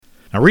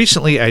Now,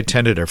 recently I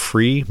attended a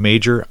free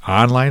major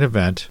online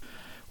event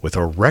with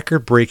a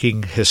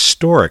record-breaking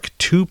historic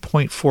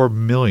 2.4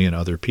 million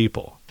other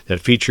people that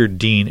featured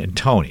Dean and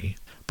Tony,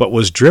 but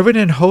was driven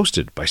and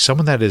hosted by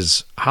someone that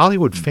is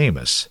Hollywood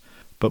famous,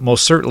 but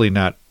most certainly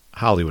not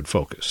Hollywood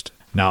focused.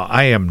 Now,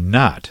 I am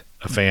not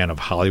a fan of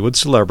Hollywood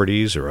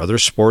celebrities or other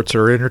sports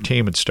or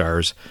entertainment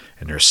stars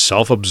and their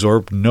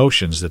self-absorbed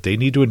notions that they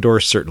need to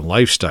endorse certain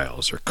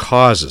lifestyles or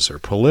causes or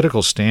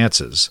political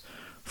stances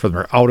from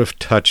their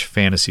out-of-touch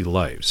fantasy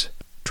lives,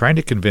 trying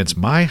to convince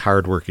my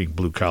hard-working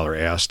blue-collar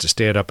ass to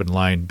stand up in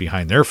line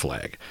behind their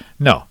flag.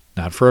 No,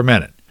 not for a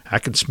minute. I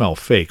can smell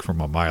fake from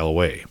a mile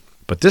away.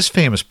 But this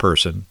famous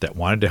person that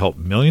wanted to help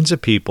millions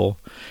of people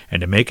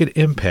and to make an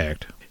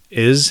impact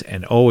is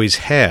and always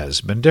has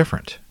been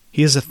different.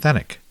 He is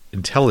authentic,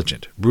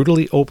 intelligent,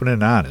 brutally open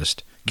and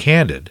honest,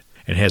 candid,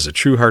 and has a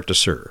true heart to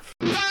serve.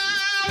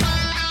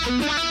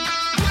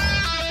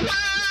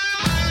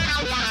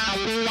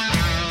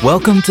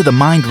 Welcome to the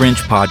Mind Wrench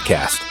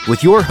Podcast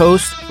with your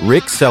host,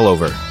 Rick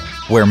Sellover,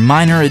 where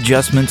minor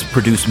adjustments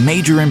produce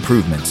major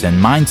improvements in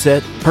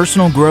mindset,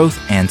 personal growth,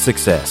 and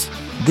success.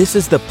 This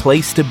is the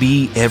place to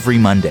be every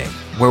Monday,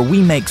 where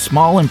we make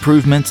small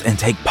improvements and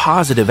take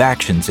positive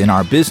actions in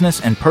our business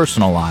and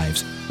personal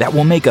lives that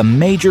will make a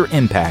major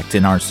impact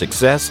in our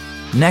success,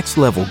 next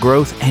level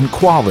growth, and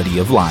quality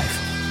of life.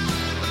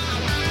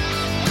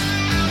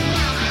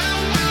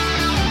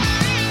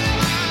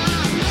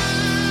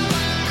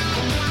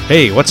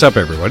 Hey, what's up,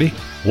 everybody?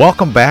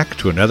 Welcome back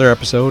to another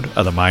episode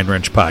of the Mind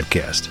Wrench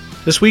Podcast.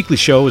 This weekly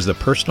show is the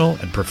personal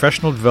and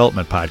professional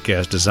development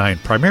podcast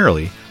designed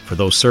primarily for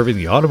those serving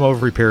the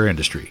automotive repair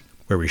industry,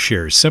 where we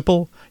share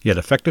simple yet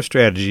effective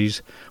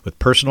strategies with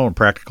personal and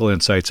practical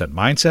insights on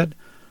mindset,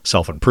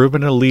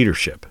 self-improvement, and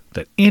leadership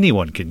that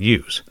anyone can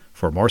use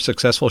for a more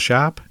successful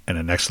shop and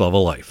a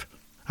next-level life.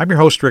 I'm your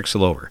host, Rick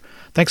Sellover.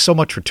 Thanks so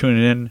much for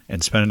tuning in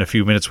and spending a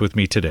few minutes with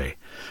me today.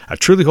 I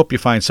truly hope you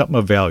find something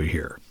of value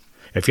here.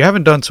 If you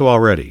haven't done so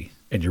already,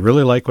 and you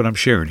really like what I'm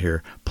sharing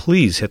here,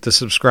 please hit the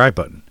subscribe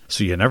button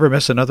so you never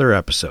miss another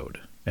episode.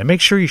 And make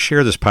sure you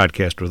share this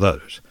podcast with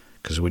others,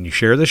 because when you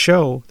share the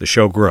show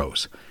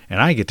grows, and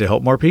I get to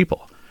help more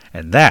people.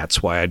 And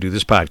that's why I do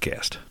this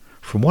podcast.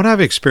 From what I've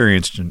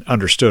experienced and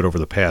understood over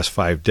the past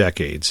 5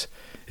 decades,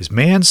 is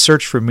man's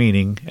search for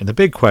meaning and the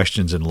big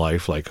questions in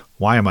life like,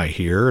 why am I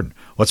here, and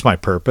what's my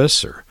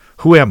purpose, or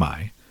who am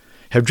I,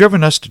 have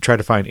driven us to try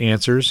to find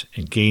answers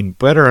and gain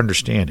better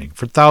understanding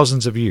for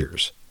thousands of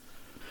years.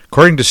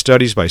 According to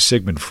studies by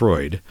Sigmund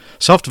Freud,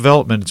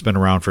 self-development has been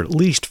around for at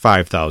least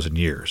 5,000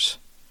 years.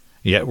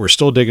 Yet we're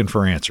still digging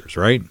for answers,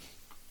 right?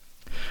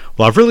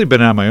 Well, I've really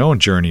been on my own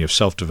journey of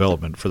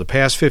self-development for the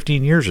past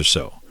 15 years or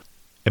so.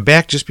 And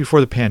back just before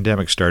the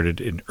pandemic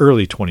started in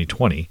early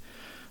 2020,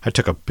 I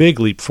took a big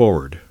leap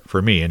forward, for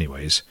me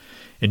anyways,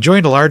 and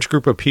joined a large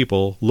group of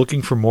people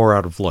looking for more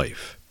out of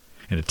life,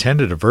 and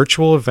attended a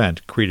virtual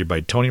event created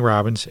by Tony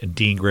Robbins and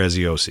Dean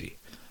Graziosi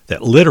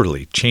that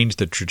literally changed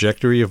the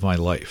trajectory of my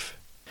life.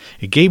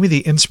 It gave me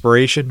the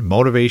inspiration,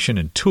 motivation,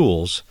 and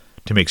tools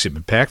to make some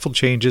impactful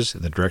changes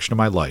in the direction of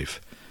my life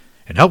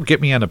and help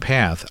get me on the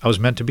path I was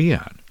meant to be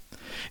on.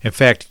 In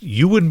fact,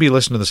 you wouldn't be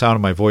listening to the sound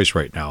of my voice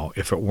right now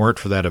if it weren't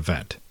for that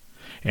event.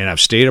 And I've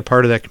stayed a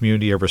part of that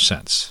community ever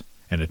since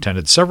and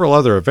attended several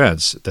other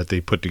events that they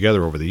put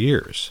together over the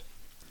years.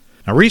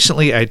 Now,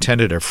 recently I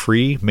attended a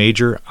free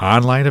major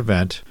online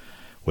event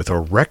with a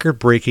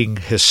record-breaking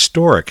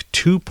historic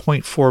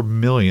 2.4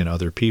 million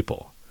other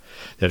people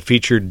that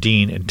featured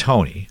Dean and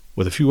Tony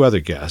with a few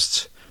other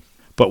guests,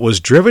 but was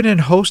driven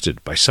and hosted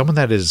by someone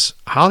that is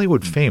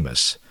Hollywood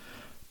famous,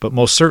 but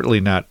most certainly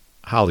not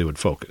Hollywood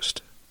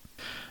focused.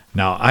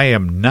 Now, I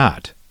am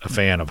not a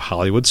fan of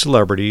Hollywood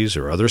celebrities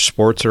or other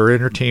sports or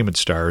entertainment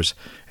stars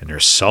and their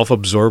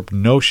self-absorbed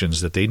notions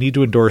that they need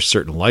to endorse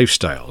certain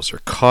lifestyles or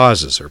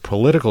causes or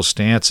political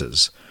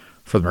stances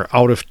from their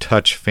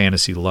out-of-touch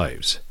fantasy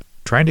lives,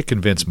 trying to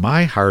convince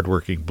my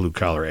hard-working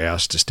blue-collar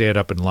ass to stand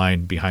up in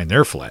line behind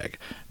their flag.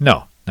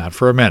 No, not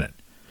for a minute.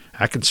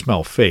 I can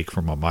smell fake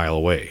from a mile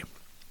away.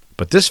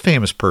 But this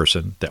famous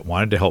person that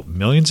wanted to help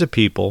millions of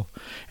people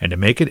and to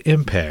make an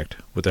impact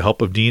with the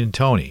help of Dean and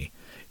Tony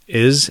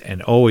is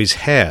and always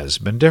has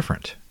been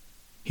different.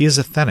 He is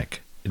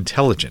authentic,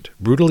 intelligent,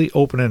 brutally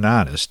open and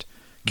honest,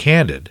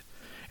 candid,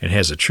 and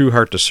has a true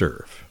heart to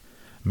serve.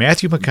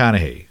 Matthew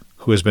McConaughey,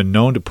 who has been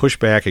known to push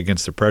back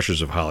against the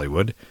pressures of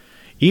Hollywood,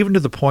 even to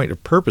the point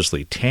of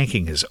purposely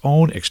tanking his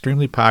own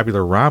extremely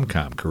popular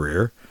rom-com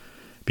career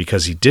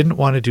because he didn't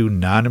want to do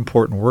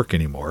non-important work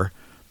anymore,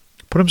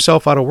 put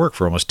himself out of work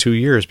for almost 2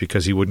 years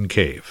because he wouldn't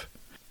cave.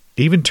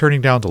 Even turning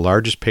down the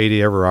largest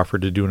payday ever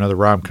offered to do another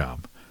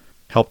rom-com,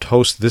 helped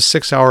host this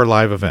 6-hour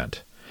live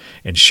event,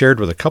 and shared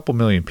with a couple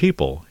million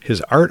people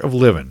his art of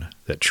living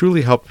that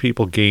truly helped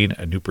people gain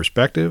a new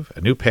perspective,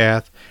 a new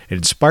path, and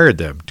inspired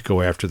them to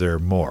go after their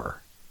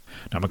more.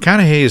 Now,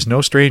 McConaughey is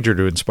no stranger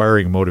to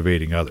inspiring and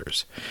motivating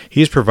others. He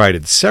has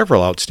provided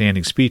several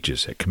outstanding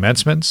speeches at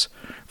commencements,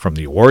 from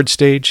the award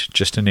stage,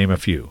 just to name a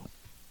few.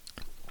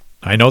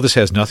 I know this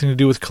has nothing to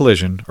do with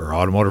collision or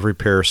automotive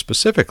repair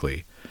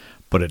specifically,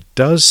 but it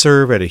does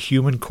serve at a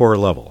human core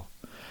level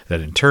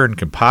that in turn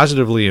can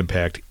positively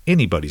impact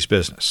anybody's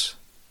business.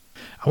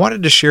 I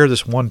wanted to share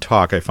this one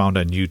talk I found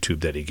on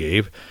YouTube that he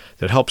gave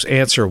that helps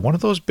answer one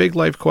of those big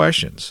life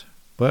questions,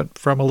 but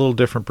from a little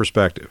different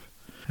perspective.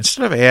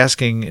 Instead of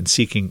asking and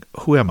seeking,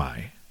 who am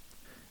I?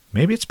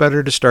 Maybe it's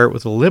better to start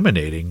with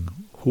eliminating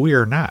who we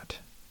are not.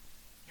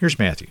 Here's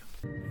Matthew.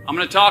 I'm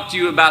going to talk to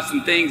you about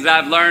some things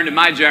I've learned in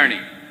my journey.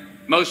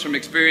 Most from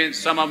experience,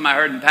 some of them I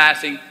heard in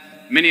passing,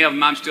 many of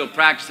them I'm still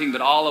practicing,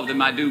 but all of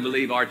them I do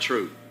believe are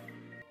true.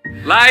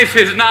 Life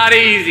is not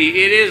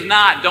easy. It is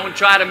not. Don't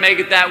try to make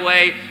it that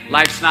way.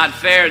 Life's not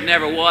fair. It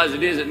never was.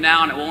 It isn't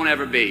now, and it won't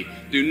ever be.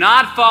 Do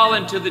not fall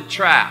into the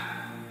trap,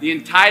 the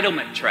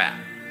entitlement trap,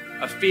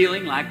 of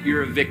feeling like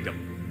you're a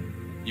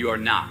victim. You are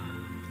not.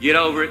 Get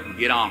over it and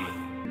get on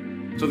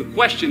with it. So the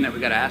question that we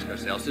got to ask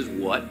ourselves is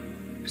what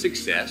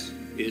success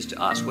is to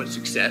us, what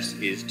success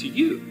is to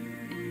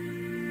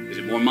you. Is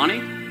it more money?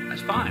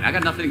 That's fine. I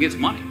got nothing against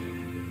money.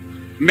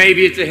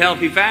 Maybe it's a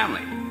healthy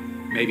family.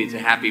 Maybe it's a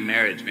happy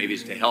marriage. Maybe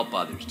it's to help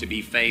others, to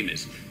be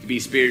famous, to be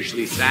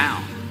spiritually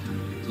sound,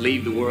 to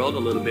leave the world a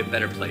little bit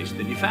better place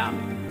than you found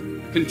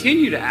it.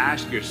 Continue to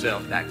ask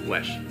yourself that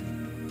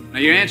question. Now,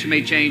 your answer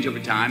may change over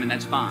time, and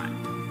that's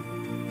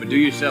fine. But do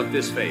yourself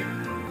this favor.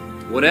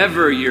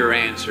 Whatever your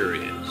answer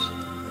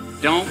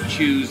is, don't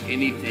choose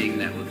anything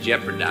that will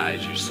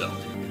jeopardize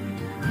yourself.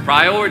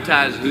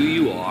 Prioritize who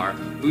you are,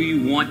 who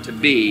you want to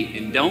be,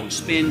 and don't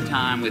spend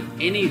time with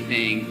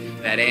anything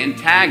that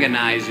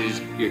antagonizes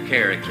your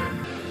character.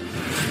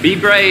 Be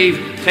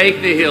brave,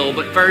 take the hill,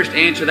 but first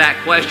answer that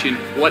question,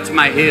 what's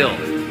my hill?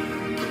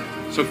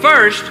 So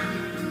first,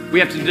 we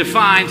have to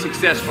define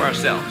success for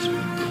ourselves.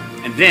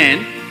 And then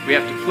we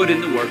have to put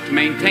in the work to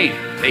maintain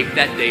it. Take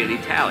that daily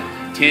tally.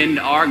 Tend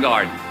our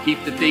garden.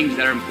 Keep the things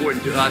that are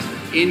important to us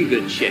in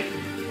good shape.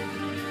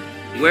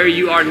 Where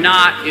you are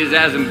not is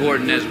as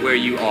important as where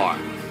you are.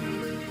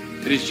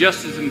 It is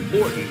just as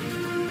important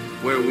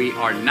where we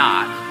are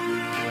not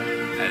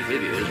as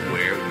it is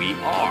where we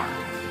are.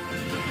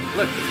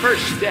 Look, the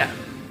first step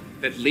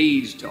that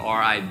leads to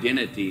our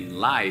identity in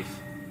life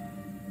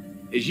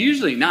is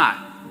usually not,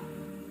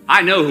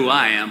 I know who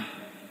I am.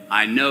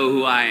 I know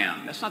who I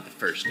am. That's not the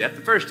first step.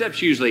 The first step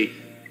is usually,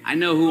 I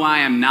know who I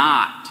am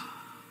not.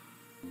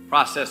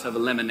 Process of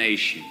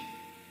elimination.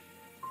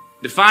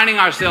 Defining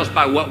ourselves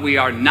by what we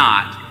are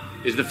not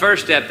is the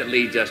first step that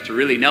leads us to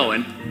really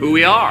knowing who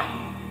we are.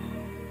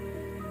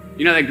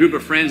 You know that group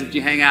of friends that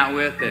you hang out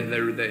with that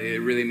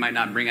really might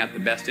not bring out the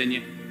best in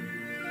you?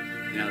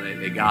 You know,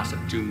 they gossip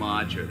too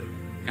much or they're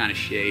kind of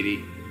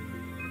shady.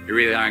 They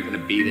really aren't going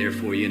to be there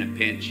for you in a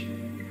pinch.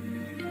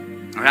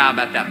 Or how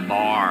about that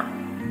bar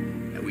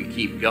that we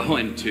keep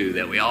going to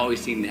that we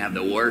always seem to have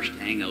the worst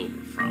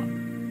hangover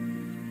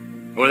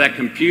from? Or that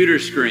computer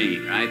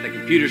screen, right? The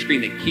computer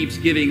screen that keeps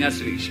giving us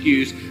an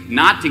excuse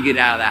not to get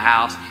out of the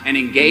house and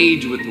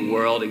engage with the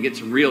world and get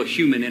some real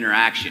human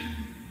interaction.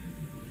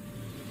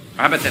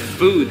 Or how about that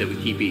food that we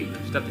keep eating?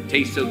 Stuff that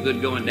tastes so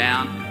good going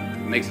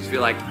down, makes us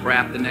feel like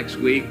crap the next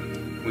week.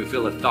 We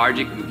feel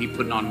lethargic and we keep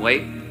putting on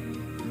weight.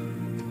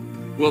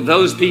 Well,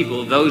 those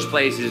people, those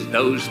places,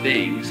 those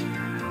things,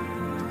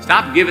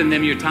 stop giving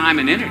them your time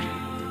and energy.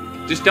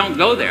 Just don't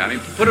go there. I mean,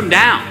 put them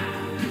down.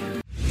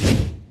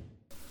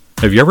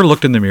 Have you ever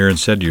looked in the mirror and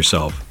said to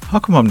yourself, how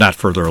come I'm not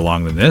further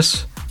along than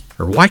this?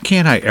 Or why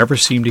can't I ever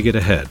seem to get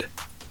ahead?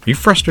 Are you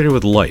frustrated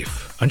with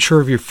life,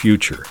 unsure of your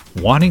future,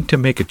 wanting to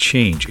make a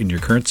change in your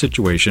current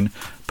situation,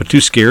 but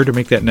too scared to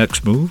make that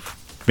next move?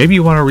 Maybe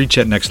you want to reach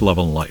that next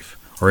level in life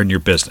or in your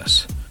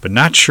business, but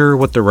not sure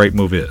what the right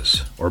move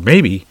is. Or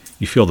maybe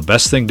you feel the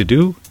best thing to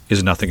do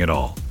is nothing at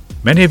all.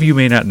 Many of you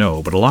may not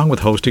know, but along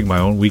with hosting my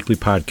own weekly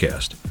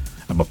podcast,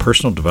 I'm a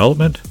personal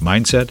development,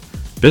 mindset,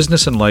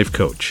 business, and life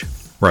coach,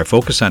 where I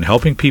focus on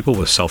helping people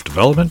with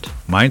self-development,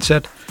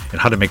 mindset, and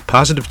how to make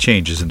positive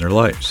changes in their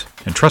lives.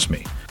 And trust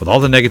me, with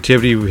all the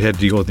negativity we've had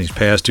to deal with these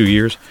past 2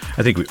 years,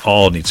 I think we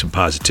all need some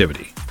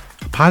positivity,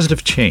 a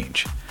positive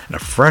change, and a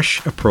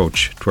fresh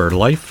approach to our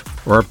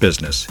life or our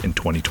business in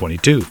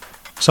 2022.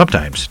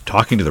 Sometimes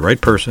talking to the right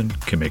person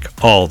can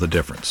make all the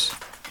difference.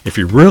 If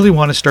you really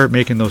want to start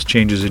making those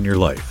changes in your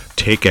life,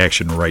 take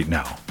action right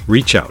now.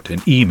 Reach out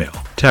and email,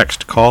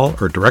 text, call,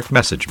 or direct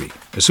message me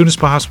as soon as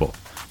possible.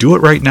 Do it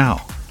right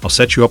now. I'll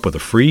set you up with a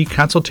free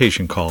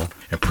consultation call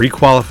and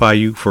pre-qualify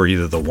you for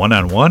either the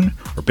one-on-one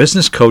or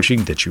business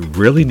coaching that you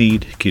really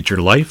need to get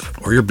your life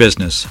or your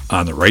business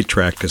on the right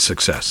track to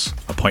success.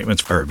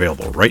 Appointments are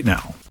available right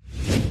now.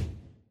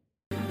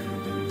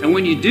 And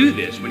when you do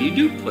this, when you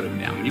do put them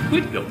down, when you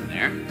quit going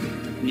there,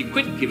 when you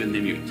quit giving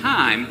them your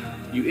time,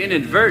 you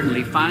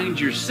inadvertently find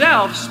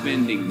yourself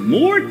spending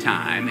more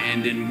time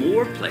and in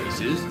more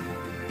places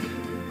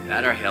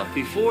that are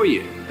healthy for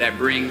you, that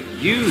bring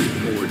you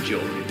more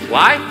joy.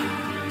 Why?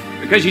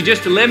 Because you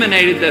just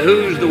eliminated the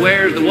who's, the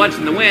where's, the what's,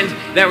 and the when's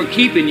that were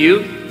keeping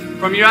you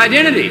from your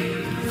identity.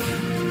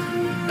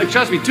 Like,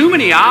 trust me, too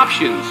many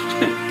options,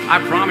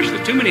 I promise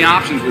you, too many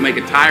options will make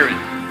a tyrant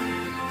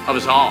of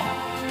us all.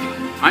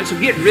 All right, so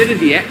get rid of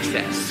the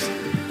excess,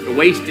 the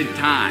wasted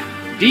time.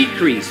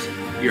 Decrease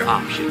your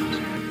options.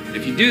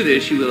 If you do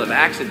this, you will have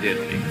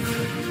accidentally,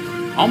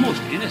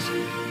 almost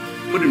innocently,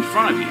 put in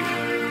front of you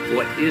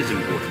what is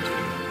important to you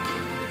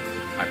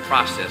by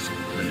process of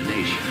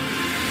elimination.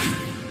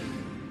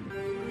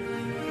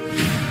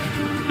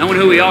 Knowing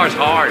who we are is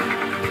hard.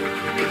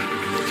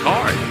 It's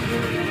hard.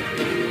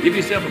 Give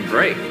yourself a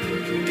break.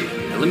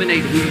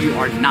 Eliminate who you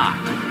are not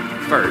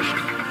first.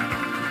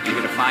 You're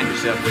going to find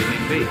yourself where you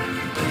need to be.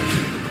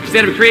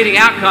 Instead of creating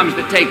outcomes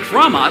that take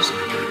from us,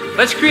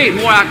 let's create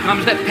more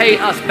outcomes that pay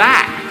us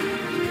back,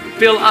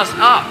 fill us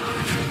up,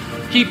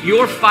 keep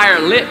your fire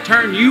lit,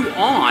 turn you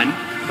on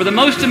for the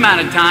most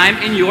amount of time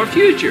in your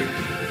future.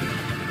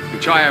 We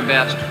try our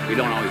best, we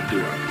don't always do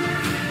our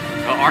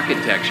best. Well,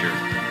 architecture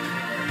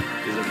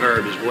is a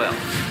verb as well.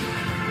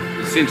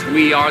 And since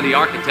we are the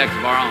architects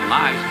of our own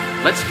lives,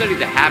 let's study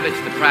the habits,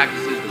 the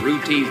practices, the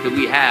routines that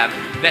we have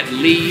that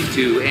lead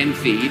to and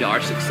feed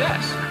our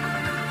success.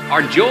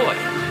 Our joy,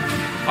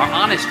 our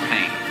honest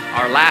pain,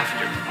 our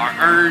laughter, our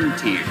earned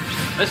tears.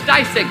 Let's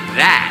dissect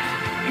that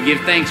and give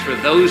thanks for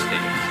those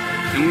things.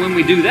 And when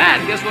we do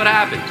that, guess what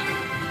happens?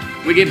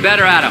 We get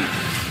better at them.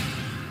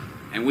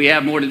 And we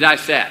have more to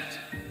dissect.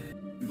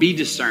 Be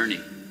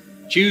discerning.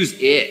 Choose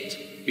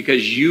it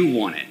because you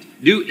want it.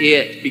 Do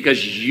it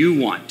because you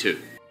want to.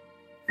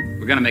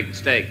 We're going to make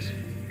mistakes.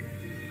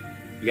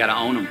 You got to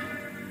own them.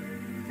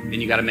 Then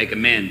you got to make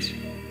amends.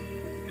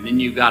 And then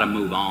you got to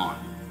move on.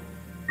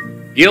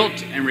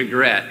 Guilt and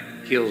regret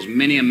kills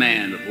many a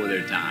man before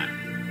their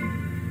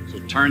time. So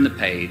turn the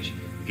page.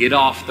 Get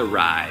off the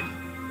ride.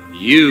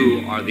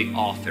 You are the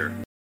author.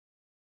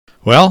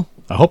 Well,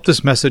 I hope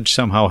this message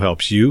somehow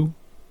helps you,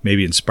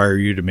 maybe inspire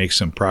you to make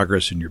some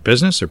progress in your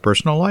business or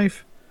personal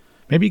life.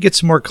 Maybe get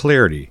some more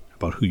clarity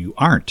about who you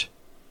aren't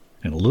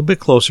and a little bit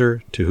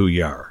closer to who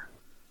you are.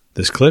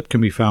 This clip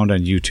can be found on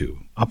YouTube.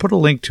 I'll put a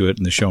link to it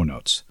in the show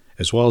notes,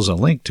 as well as a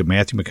link to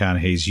Matthew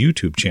McConaughey's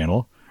YouTube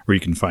channel, where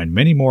you can find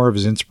many more of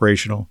his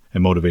inspirational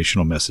and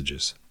motivational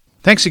messages.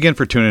 Thanks again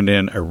for tuning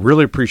in. I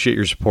really appreciate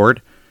your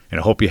support, and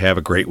I hope you have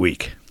a great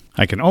week.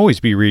 I can always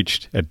be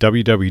reached at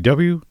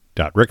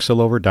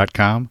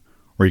www.ricksillover.com,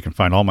 where you can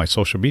find all my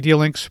social media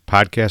links,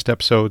 podcast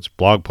episodes,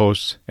 blog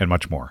posts, and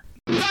much more.